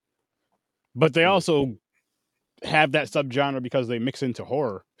 But they also have that subgenre because they mix into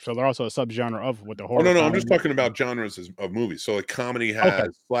horror, so they're also a subgenre of what the horror. Oh no, I'm comedy just talking about genres of movies. So like comedy has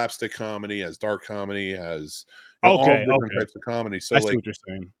slapstick comedy, has dark comedy, has all different types of comedy. So I see like what you're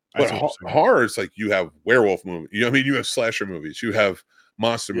saying. but horror is like you have werewolf movies. I mean, you have slasher movies, you have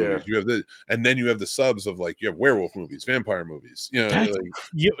monster movies, you have and then you have the subs of like you have werewolf movies, vampire movies. You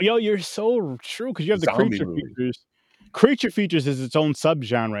know, you're so true, because you have the creature movies. features. Creature features is its own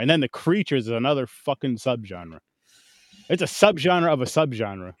subgenre, and then the creatures is another fucking subgenre. It's a subgenre of a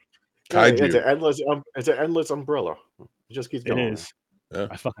subgenre. Yeah, it's an endless umbrella. It just keeps going. It is. Yeah.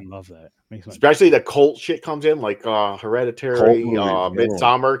 I fucking love that. Especially the cult shit comes in, like Hereditary,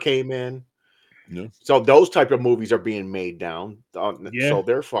 Midsommar came in. Yeah. So those type of movies are being made now. So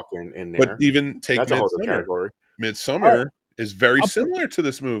they're fucking in there. But even take Midsommar is very similar to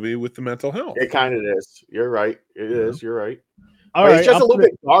this movie with the mental health. It kind of is. You're right. It is. You're right. It's just a little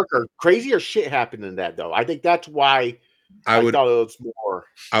bit darker. Crazier shit happened in that, though. I think that's why I thought it was more.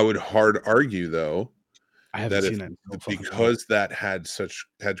 I would hard argue, though, I haven't seen that because that had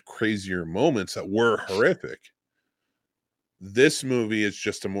crazier moments that were horrific. This movie is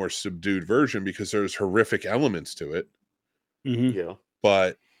just a more subdued version because there's horrific elements to it. Mm-hmm. Yeah,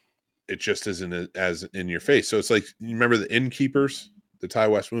 but it just isn't as in your face. So it's like, you remember The Innkeepers, the Ty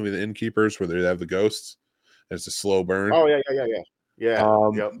West movie, The Innkeepers, where they have the ghosts. And it's a slow burn. Oh yeah.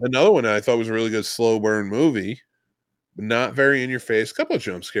 Another one I thought was a really good slow burn movie. Not very in your face, a couple of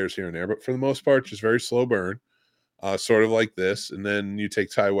jump scares here and there, but for the most part, just very slow burn, sort of like this. And then you take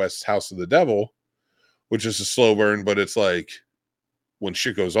Ty West's House of the Devil, which is a slow burn, but it's like when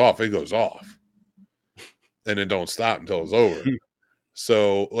shit goes off, it goes off, and it don't stop until it's over.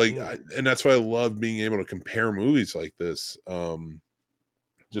 So, like, and that's why I love being able to compare movies like this,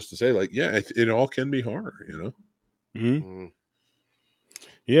 just to say, like, yeah, it all can be horror, you know. Mm-hmm.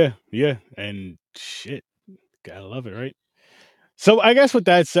 Yeah, and shit. Gotta love it, right? So I guess with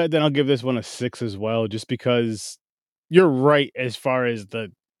that said, then I'll give this one a 6 as well, just because you're right as far as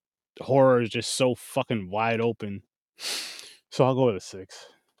the horror is just so fucking wide open. So I'll go with a 6.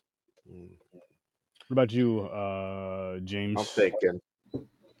 What about you, James? I'm thinking.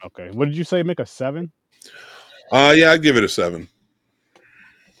 Okay. What did you say? Make a 7? Yeah, I'd give it a 7.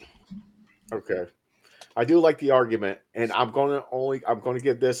 Okay. I do like the argument, and I'm gonna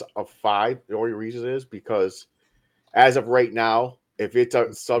give this a 5. The only reason is because as of right now, if it's a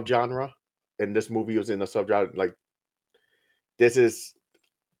subgenre, and this movie was in a subgenre, like this is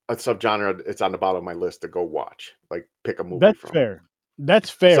a subgenre, it's on the bottom of my list to go watch. Like pick a movie. That's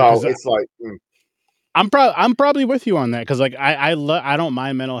fair. So it's like I'm probably with you on that, because like I don't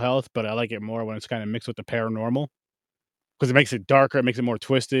mind mental health, but I like it more when it's kind of mixed with the paranormal, because it makes it darker, it makes it more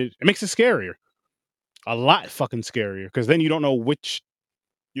twisted, it makes it scarier. A lot fucking scarier, because then you don't know which,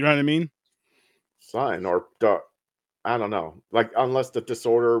 you know what I mean? Something, or I don't know. Like, unless the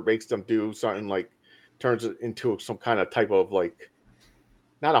disorder makes them do something, like turns it into some kind of type of like,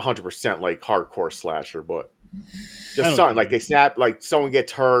 not 100% like hardcore slasher, but just something like they snap, like someone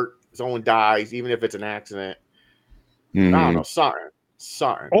gets hurt, someone dies, even if it's an accident. I don't know, something.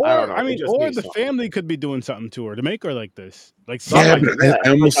 Or I don't know. I mean, or the family could be doing something to her to make her like this. Like, I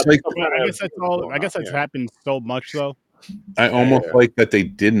almost like. I guess that's all. I guess that's happened so much though. I almost like that they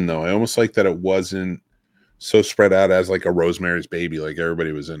didn't though. I almost like that it wasn't so spread out as like a Rosemary's Baby, like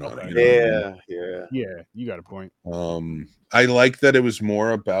everybody was in on it. You know yeah. You got a point. I like that it was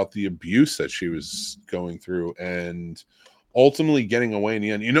more about the abuse that she was going through and ultimately getting away in the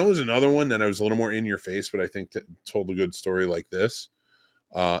end. You know, there's another one that I was a little more in your face, but I think that told a good story like this.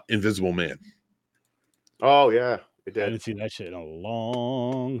 Invisible Man. Oh yeah, it did. I didn't see that shit in a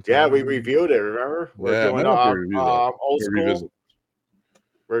long time. Yeah, we reviewed it. Remember? We're doing old school.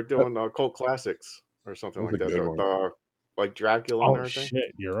 We're doing cult classics or something like that. like Dracula and Oh everything.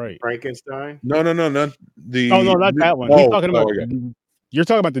 shit, you're right. Frankenstein. No, not the. Oh no, not that one. He's talking about. okay. You're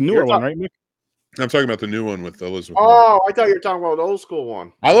talking about the newer one, right, Mick? I'm talking about the new one with Elizabeth. Moore. Oh, I thought you were talking about the old school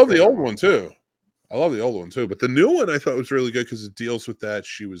one. I love the old one too. But the new one I thought was really good because it deals with that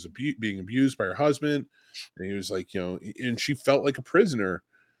she was being abused by her husband, and he was like, and she felt like a prisoner.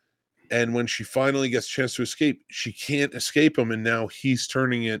 And when she finally gets a chance to escape, she can't escape him, and now he's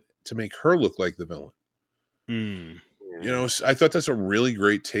turning it to make her look like the villain. I thought that's a really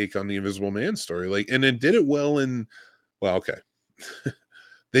great take on the Invisible Man story. And it did it well in. Well, okay.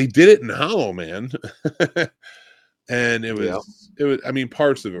 They did it in Hollow Man, and it was. I mean,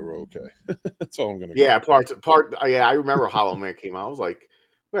 parts of it were okay. That's all I'm gonna. Yeah, Yeah, I remember Hollow Man came out. I was like,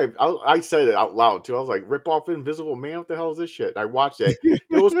 wait, I said it out loud too. I was like, rip off Invisible Man. What the hell is this shit? And I watched it.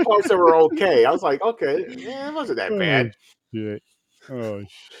 There was parts that were okay. I was like, okay, yeah, it wasn't that bad. Oh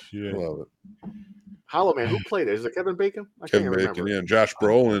shit! Love it. Hollow Man. Who played it? Is it Kevin Bacon? Kevin Bacon, yeah. Josh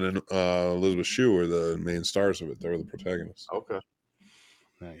Brolin and Elizabeth Shue were the main stars of it. They were the protagonists. Okay.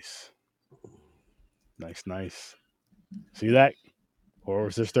 Nice. See that? Horror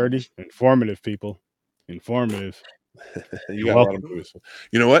Resist 30? Informative, people. Informative. You got a lot of movies.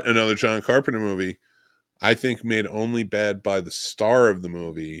 You know what? Another John Carpenter movie, I think made only bad by the star of the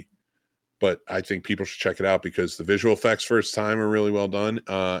movie, but I think people should check it out because the visual effects first time are really well done,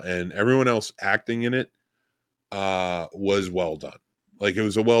 and everyone else acting in it was well done. Like it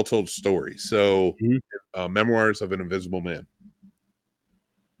was a well-told story. So, Memoirs of an Invisible Man.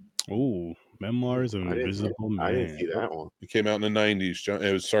 Ooh, Memoirs of an Invisible Man. I didn't see that one. It came out in the 90s.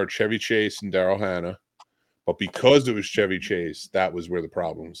 It starred Chevy Chase and Daryl Hannah. But because it was Chevy Chase, that was where the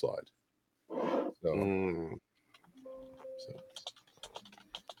problems lied.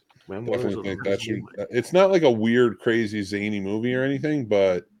 Definitely think that should. It's not like a weird, crazy, zany movie or anything,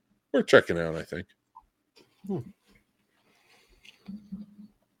 but we're checking out, I think.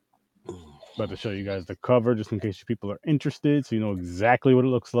 About to show you guys the cover just in case you people are interested, so you know exactly what it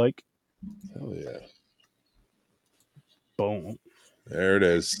looks like. Hell yeah! Boom. There it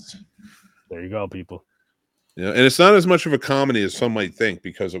is. There you go, people. Yeah, and it's not as much of a comedy as some might think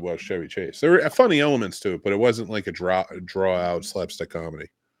because it was Chevy Chase. There were funny elements to it, but it wasn't like a draw out slapstick comedy.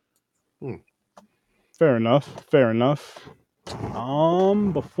 Fair enough.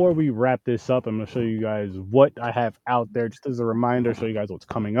 Before we wrap this up, I'm gonna show you guys what I have out there, just as a reminder, show you guys what's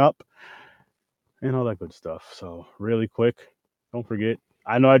coming up and all that good stuff. So really quick, don't forget.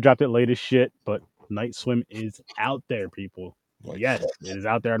 I know I dropped it late as shit, but Night Swim is out there, people. Yes, it is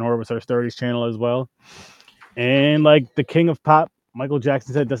out there on Horror with Our Stories channel as well. And like the king of pop, Michael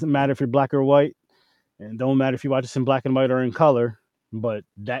Jackson said, it doesn't matter if you're black or white, and don't matter if you watch this in black and white or in color, but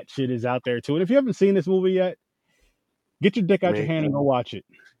that shit is out there too. And if you haven't seen this movie yet, get your dick out your hand and go watch it.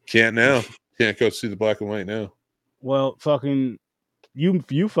 Can't now. Can't go see the black and white now. Well, fucking,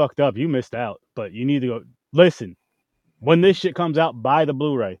 you fucked up. You missed out. But you need to go. Listen, when this shit comes out, buy the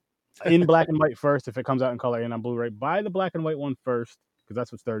Blu-ray in black and white first. If it comes out in color and on Blu-ray, buy the black and white one first because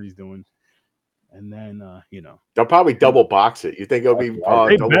that's what 30's doing. And then, they'll probably double box it. You think it'll be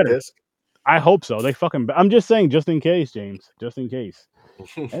double disc? I hope so. I'm just saying, just in case, James, just in case.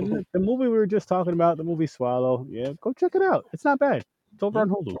 And the movie we were just talking about, the movie Swallow, yeah, go check it out. It's not bad. It's over on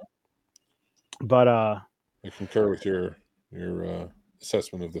Hulu. But I concur with your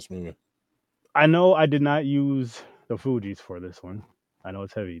assessment of this movie. I know I did not use the Fugees for this one. I know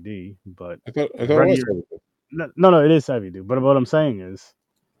it's heavy D, but I thought it was heavy D. No, it is heavy D. But what I'm saying is,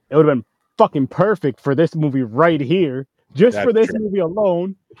 it would have been fucking perfect for this movie right here, just for this movie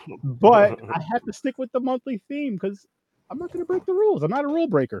alone. But I have to stick with the monthly theme because I'm not going to break the rules. I'm not a rule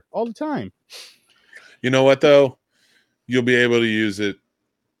breaker all the time. You know what though? You'll be able to use it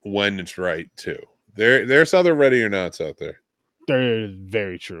when it's right too. There's other ready or nots out there. They're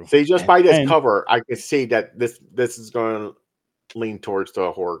very true. See, just by this cover, I can see that this is going to lean towards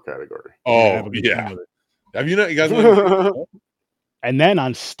the horror category. Oh yeah. Have you not? You guys? And then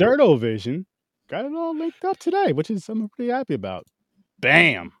on Sternovision, got it all linked up today, which is I'm pretty happy about.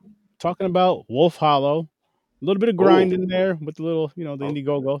 Bam! Talking about Wolf Hollow. A little bit of grind in there with the little, the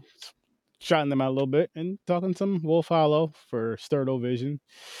Indiegogo. Shotting them out a little bit and talking some Wolf Hollow for Sternovision.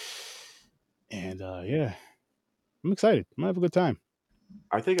 And yeah, I'm excited. I'm going to have a good time.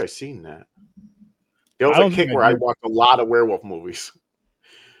 I think I've seen that. It was a kick where I watched a lot of werewolf movies.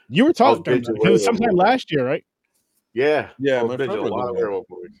 You were talking sometime last year, right? Yeah. Yeah, my friend a lot of werewolf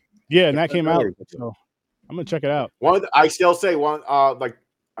movies. Yeah, and that came out. So I'm gonna check it out. I still say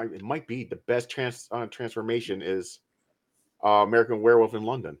it might be the best transformation is American Werewolf in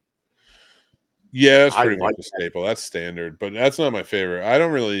London. Yeah, that's I pretty much like a that. staple. That's standard, but that's not my favorite. I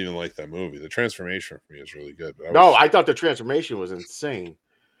don't really even like that movie. The transformation for me is really good. But No, I thought the transformation was insane.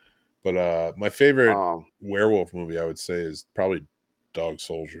 my favorite Um, werewolf movie, I would say, is probably Dog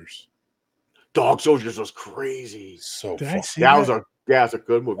Soldiers. Dog Soldiers was crazy. So Did I fun. see That that? was a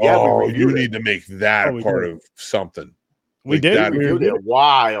good movie. Yeah, we Oh, you reviewed it. need to make that Oh, a we part did. of something. We Like did. that. We We reviewed it a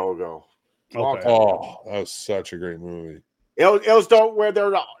while ago. Long Okay. time ago. Oh, that was such a great movie. It was the where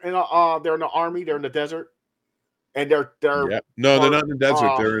they're in the army, they're in the desert, and they're Yeah. No, they're part- not in the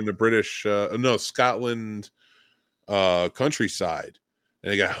desert. They're in the British, Scotland, countryside,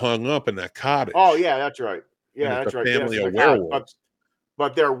 and they got hung up in that cottage. Oh yeah, that's right. And Yeah, it's that's a right. family Yes, of they're werewolves.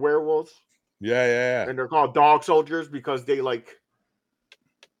 but they're werewolves, Yeah. and they're called dog soldiers because they like.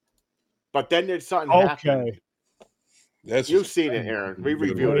 But then there's something happened. Okay. You've seen it, Aaron. We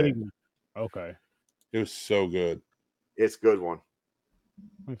reviewed it. Okay. It was so good. It's a good one.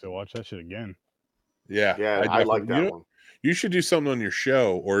 I have to watch that shit again. Yeah. Yeah, I like definitely- that one. You should do something on your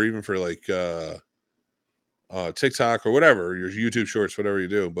show, or even for like TikTok or whatever, your YouTube shorts, whatever you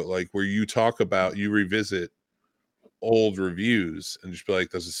do, but like where you talk about, you revisit old reviews and just be like,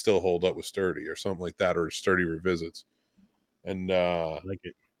 does it still hold up with Sturdy or something like that, or Sturdy revisits, and I like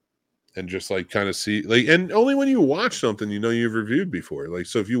it. and just like kind of see, like, and only when you watch something you've reviewed before, like,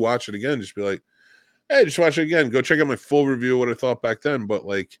 so if you watch it again, just be like, hey, just watch it again, go check out my full review of what I thought back then, but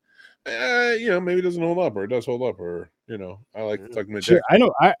like, maybe it doesn't hold up, or it does hold up, or I like talking my Sure, dick. I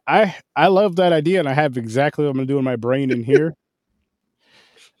know. I love that idea, and I have exactly what I'm gonna do in my brain in here.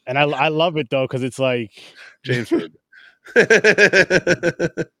 And I love it though, because it's like James heard. I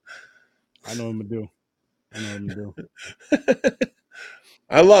know what I'm gonna do. I know what I'm gonna do.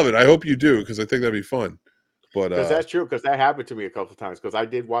 I love it. I hope you do, because I think that'd be fun. But Because that's true. Because that happened to me a couple of times. Because I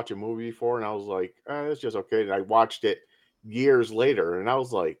did watch a movie before, and I was like, "It's just okay." And I watched it years later, and I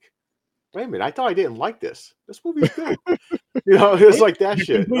was like, "Wait a minute! I thought I didn't like this. This movie's good." It's like that The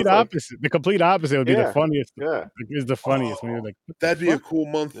shit. I complete was like, opposite. The complete opposite would be the Yeah, funniest. yeah. Is the funniest when you're like, what the that'd be a fuck? cool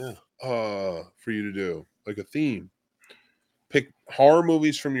month Yeah. for you to do, like a theme. Pick horror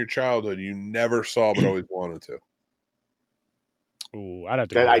movies from your childhood you never saw but always wanted to. Ooh, I'd have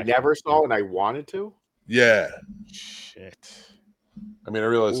to That go I back. never saw and I wanted to. Yeah. Shit. I mean, I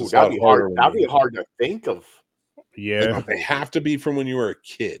realize Ooh, it's a lot that'd be harder hard. when That'd be you- hard to think of. Yeah. Like, they have to be from when you were a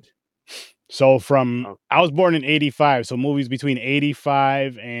kid. So from Okay. I was born in '85, so movies between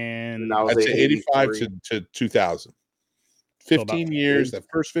 '85 and And I was I'd say 85 83. to 2000. So about 15 years, that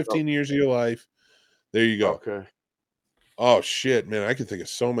first 15 years of your life. There you go. Okay. Oh, shit, man. I can think of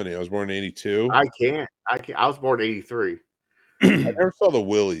so many. I was born in 82. I can't. I was born in '83. I never saw the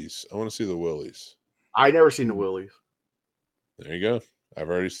Willies. I want to see the Willies. I never seen the Willies. There you go. I've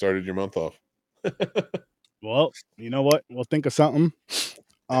already started your month off. Well, you know what? We'll think of something.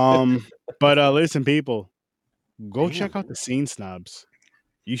 But listen, people, go check out the Scene Snobs.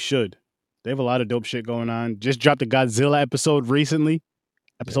 You should. They have a lot of dope shit going on. Just dropped a Godzilla episode recently,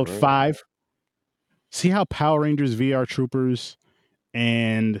 episode right. 5. See how Power Rangers, VR Troopers,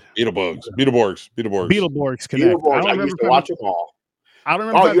 and Beetleborgs Beetleborgs connect. Beetleborgs. I used to watch them all. I don't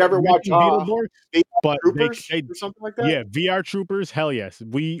remember. Oh, you ever watch Beetleborgs? But Troopers they or something like that? yeah, VR Troopers. Hell yes,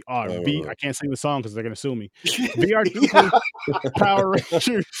 we are. Oh. I can't sing the song because they're gonna sue me. VR Troopers, Power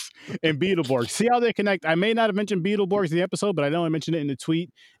Rangers, and Beetleborgs. See how they connect. I may not have mentioned Beetleborgs in the episode, but I know I mentioned it in the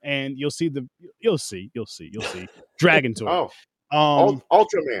tweet, and you'll see. Dragon to it. Oh,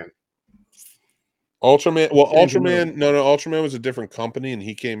 Ultraman. Ultraman. Well, Same Ultraman. No, Ultraman was a different company, and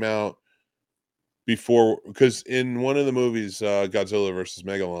he came out before, because in one of the movies, Godzilla versus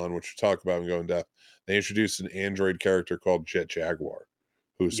Megalon, which we talk about and go in depth, they introduced an android character called Jet Jaguar,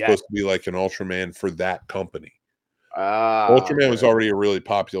 who's supposed to be like an Ultraman for that company. Ultraman was already a really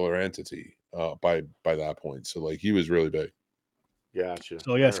popular entity by that point, so like he was really big. Gotcha.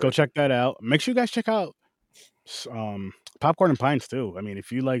 So yes, go check that out. Make sure you guys check out Popcorn and Pints too. I mean,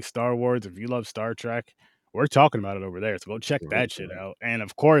 if you like Star Wars, if you love Star Trek, we're talking about it over there. So go check that shit out. And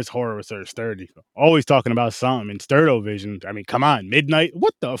of course, Horror with Sir Sturdy. Always talking about something in Sturdovision. I mean, come on, midnight.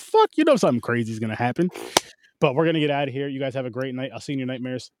 What the fuck? You know something crazy is gonna happen. But we're gonna get out of here. You guys have a great night. I'll see you in your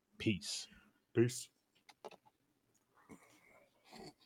nightmares. Peace. Peace.